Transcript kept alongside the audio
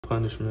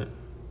punishment.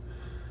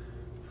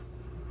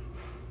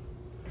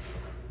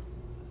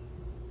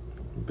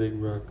 Big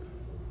rock.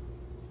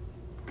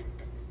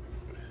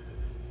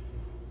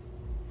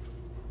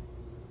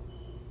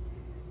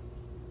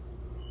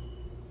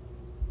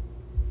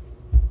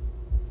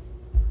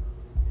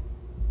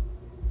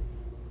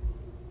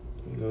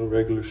 No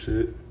regular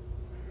shit.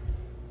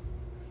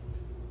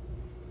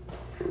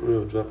 For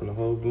real, dropping the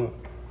whole blunt.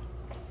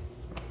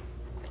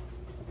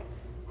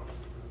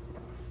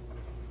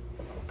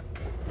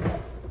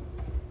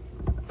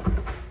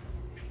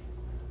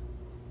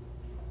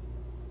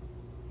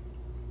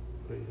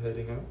 Are you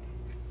heading out?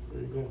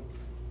 Where you going?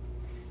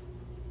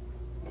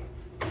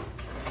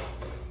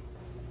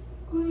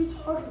 Who are you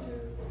talking to?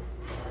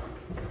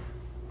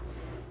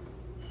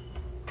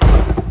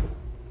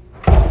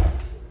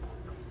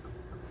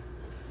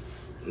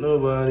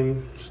 Nobody.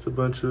 Just a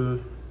bunch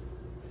of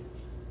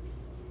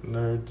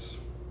nerds.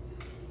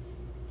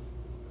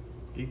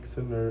 Geeks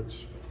and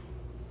nerds.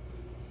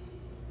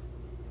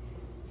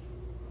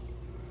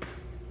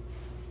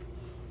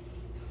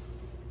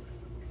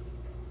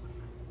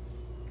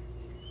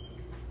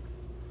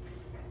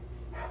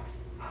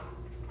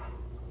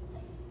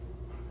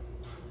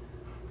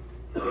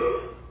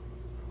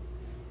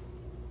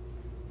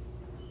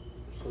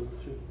 So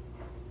what you?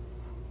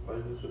 Why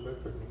you just sit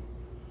back there?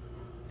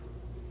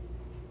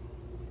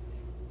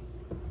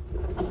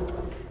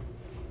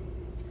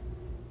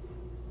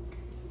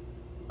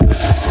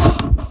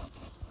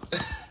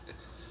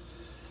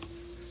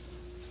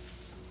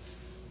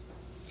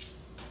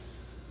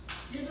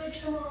 Get that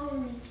camera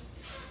on me.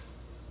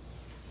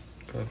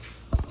 Okay.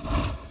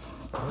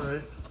 All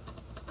right.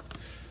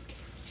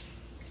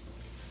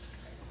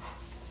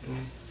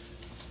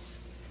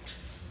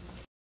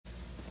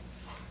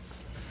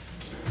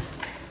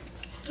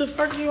 The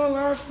fuck you on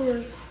live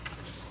for?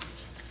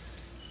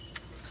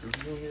 Cause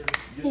you here.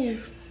 Yeah.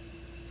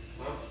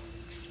 Huh?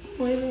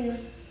 Wait a minute.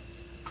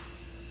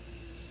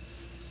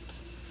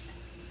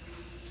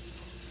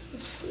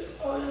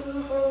 All your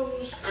little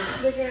hoes,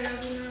 they can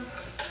have me now.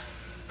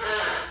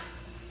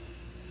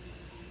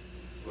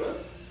 What?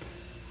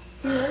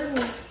 You heard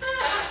me.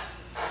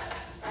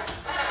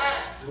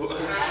 What?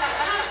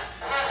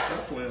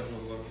 Stop playing with my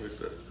life like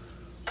that.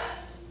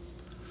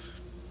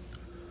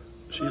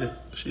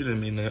 She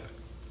didn't mean that.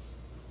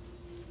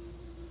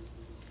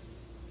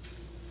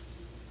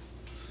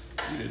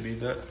 She didn't mean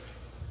that.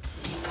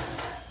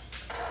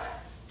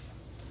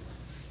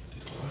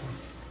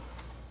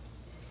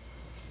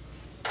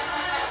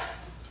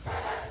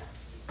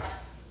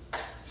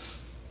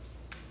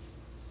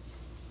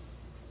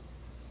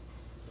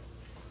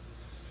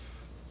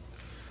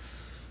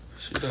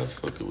 She not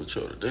fucking with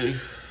y'all today.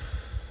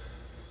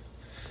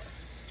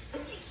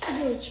 I'm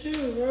gonna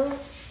chill, bro.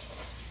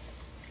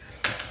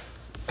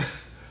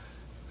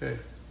 Okay.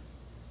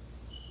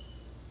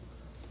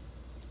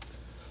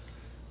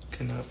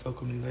 Cannot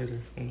fuck with me later.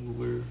 Why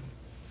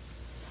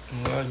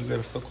you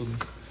gotta fuck with me?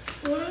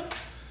 What?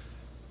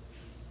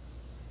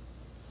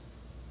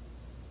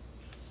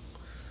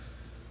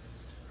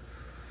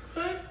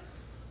 What?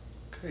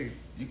 Okay,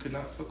 you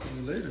cannot fuck with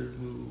me later.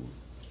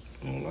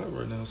 I'm on live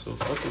right now, so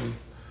fuck with me.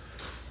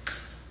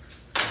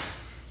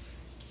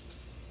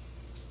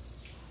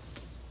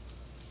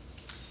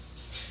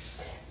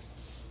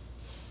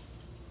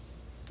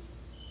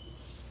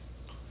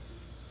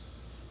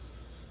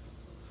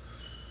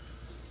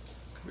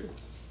 Come here.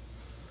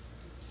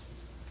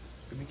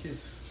 Give me a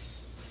kiss.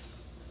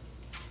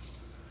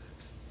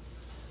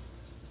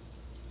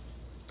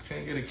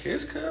 Can't get a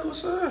kiss, cuz?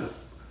 What's up?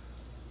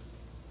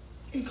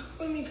 You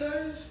calling me,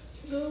 cuz?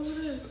 Go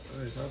over there.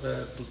 Hey, my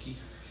bad, Bookie.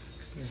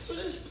 What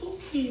is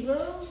spooky, bro?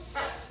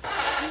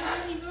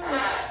 Where you go?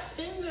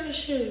 Damn that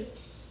shit.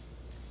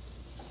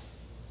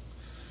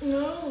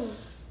 No.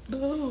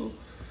 No.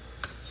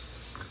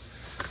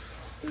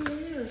 Come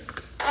here.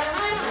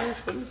 Sorry,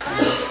 fuck it.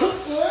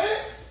 What?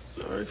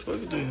 Sorry, fuck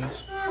it, then.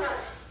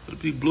 It'll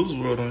be Blues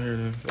World on here,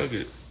 then. Fuck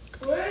it.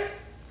 What?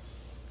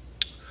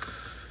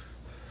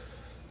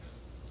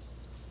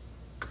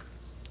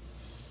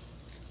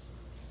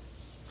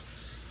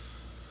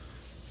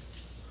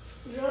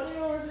 Drop me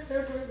over the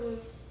airport, bro.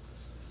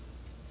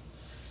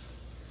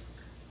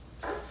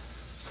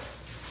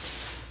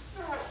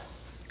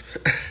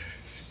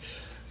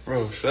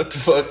 Bro, shut the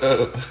fuck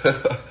up.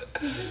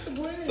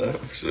 When?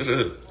 Stop, shut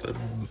up.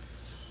 What?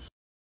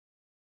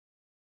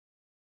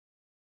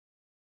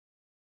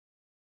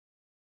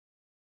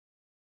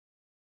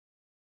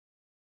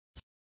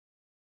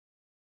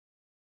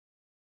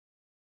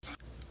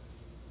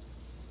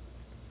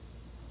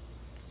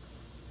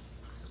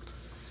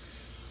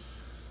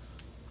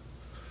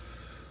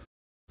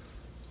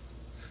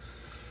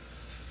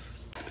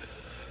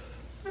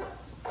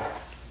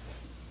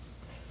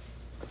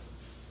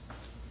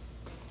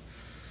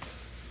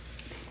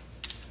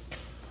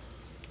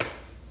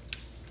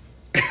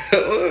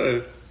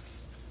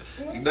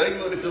 Now you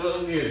want to come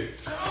over here.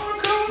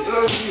 Get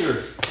over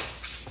here.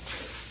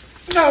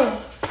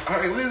 No.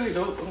 Alright, wait,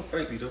 don't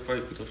fight me, don't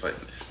fight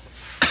me.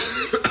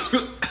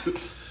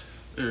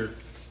 Here.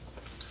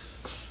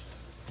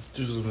 Let's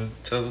do something.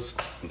 Tell us.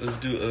 Let's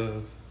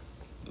do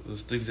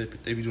those things that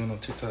they be doing on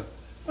TikTok.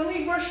 Let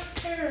me brush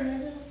your hair,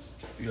 nigga.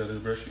 You gotta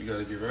brush. You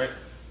gotta get right.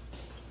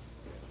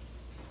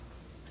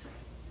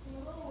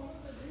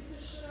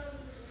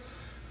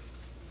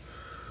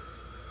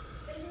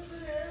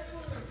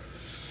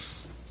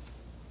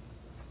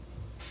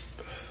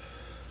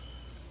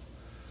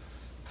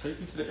 Take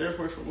me to the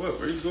airport for what?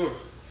 Where you going?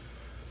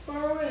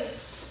 Far away.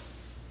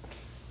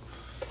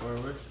 Far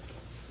away?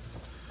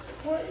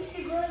 What? You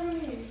can grab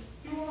me.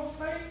 You wanna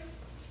fight?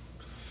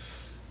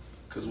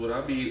 Cause when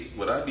I be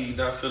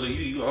not feeling you,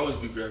 you always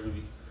be grabbing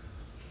me.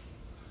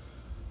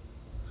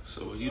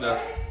 So when you not,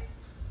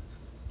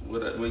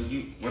 when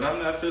I'm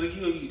not feeling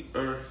you,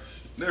 or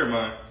never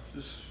mind.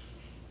 Just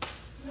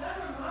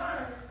Never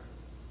mind.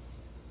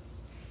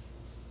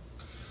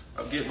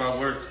 I'm getting my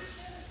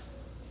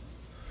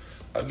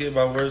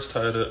words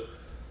tied up.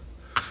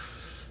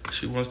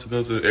 She wants to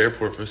go to the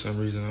airport for some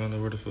reason. I don't know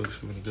where the fuck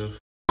she wanna go.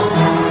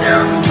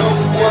 Yeah,